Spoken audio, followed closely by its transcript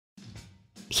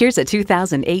Here's a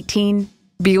 2018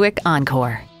 Buick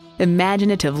Encore.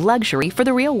 Imaginative luxury for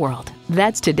the real world.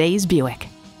 That's today's Buick.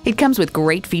 It comes with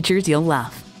great features you'll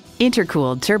love.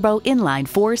 Intercooled turbo inline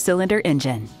 4-cylinder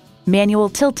engine, manual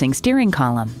tilting steering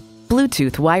column,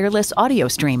 Bluetooth wireless audio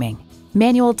streaming,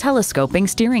 manual telescoping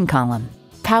steering column,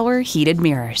 power heated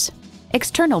mirrors,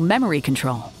 external memory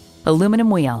control, aluminum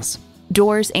wheels,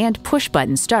 doors and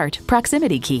push-button start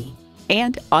proximity key,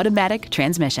 and automatic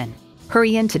transmission.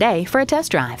 Hurry in today for a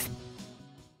test drive.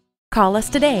 Call us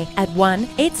today at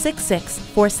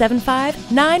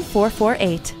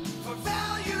 1-866-475-9448.